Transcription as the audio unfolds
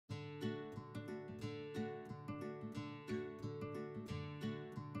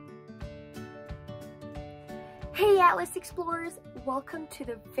Hey Atlas Explorers, welcome to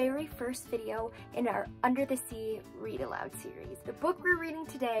the very first video in our Under the Sea Read Aloud series. The book we're reading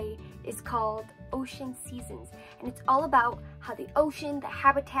today is called Ocean Seasons, and it's all about how the ocean, the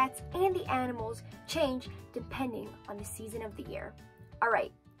habitats, and the animals change depending on the season of the year.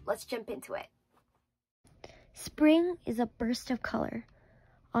 Alright, let's jump into it. Spring is a burst of color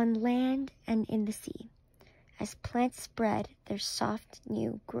on land and in the sea as plants spread their soft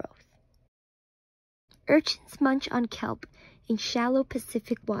new growth. Urchins munch on kelp in shallow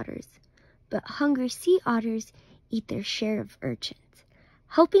Pacific waters, but hungry sea otters eat their share of urchins,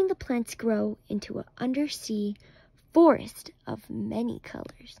 helping the plants grow into an undersea forest of many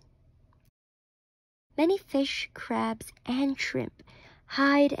colors. Many fish, crabs, and shrimp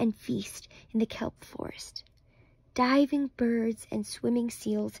hide and feast in the kelp forest. Diving birds and swimming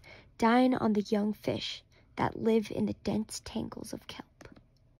seals dine on the young fish that live in the dense tangles of kelp.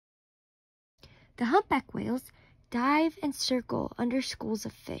 The humpback whales dive and circle under schools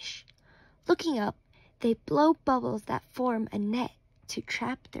of fish. Looking up, they blow bubbles that form a net to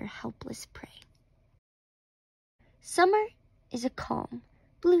trap their helpless prey. Summer is a calm,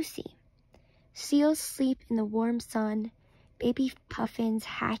 blue sea. Seals sleep in the warm sun. Baby puffins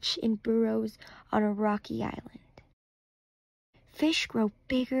hatch in burrows on a rocky island. Fish grow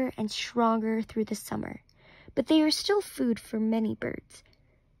bigger and stronger through the summer, but they are still food for many birds,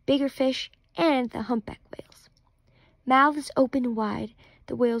 bigger fish, and the humpback whales. Mouths open wide,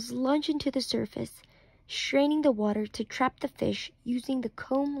 the whales lunge into the surface, straining the water to trap the fish using the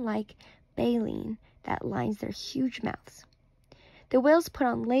comb-like baleen that lines their huge mouths. The whales put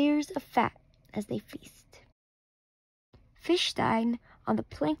on layers of fat as they feast. Fish dine on the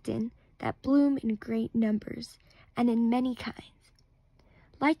plankton that bloom in great numbers and in many kinds.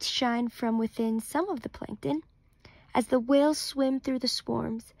 Lights shine from within some of the plankton. As the whales swim through the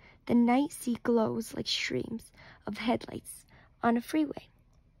swarms, the night sea glows like streams of headlights on a freeway.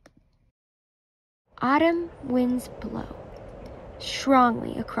 Autumn winds blow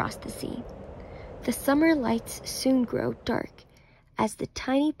strongly across the sea. The summer lights soon grow dark as the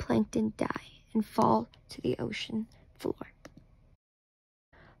tiny plankton die and fall to the ocean floor.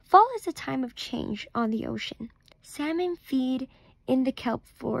 Fall is a time of change on the ocean. Salmon feed in the kelp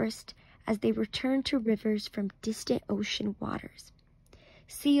forest as they return to rivers from distant ocean waters.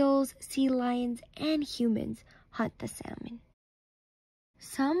 Seals, sea lions, and humans hunt the salmon.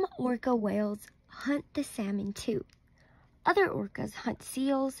 Some orca whales hunt the salmon too. Other orcas hunt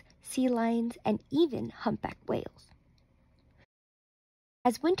seals, sea lions, and even humpback whales.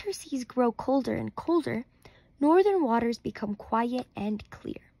 As winter seas grow colder and colder, northern waters become quiet and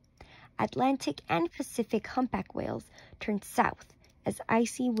clear. Atlantic and Pacific humpback whales turn south as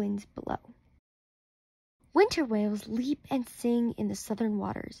icy winds blow. Winter whales leap and sing in the southern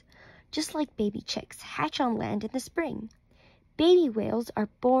waters, just like baby chicks hatch on land in the spring. Baby whales are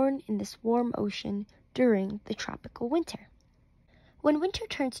born in this warm ocean during the tropical winter. When winter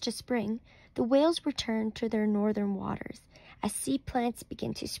turns to spring, the whales return to their northern waters as sea plants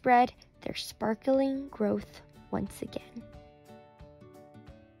begin to spread their sparkling growth once again.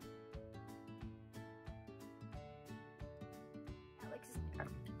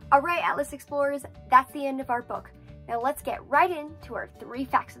 Alright, Atlas Explorers, that's the end of our book. Now let's get right into our 3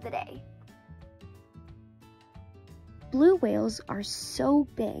 facts of the day. Blue whales are so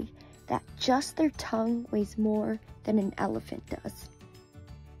big that just their tongue weighs more than an elephant does.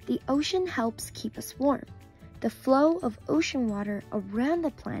 The ocean helps keep us warm. The flow of ocean water around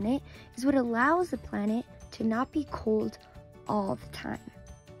the planet is what allows the planet to not be cold all the time.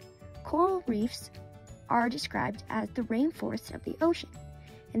 Coral reefs are described as the rainforest of the ocean.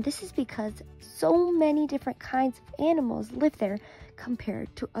 And this is because so many different kinds of animals live there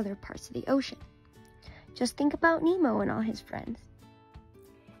compared to other parts of the ocean. Just think about Nemo and all his friends.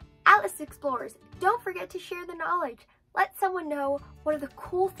 Atlas Explorers, don't forget to share the knowledge. Let someone know what are the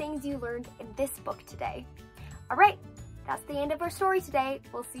cool things you learned in this book today. Alright, that's the end of our story today.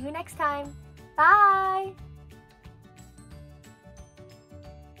 We'll see you next time. Bye!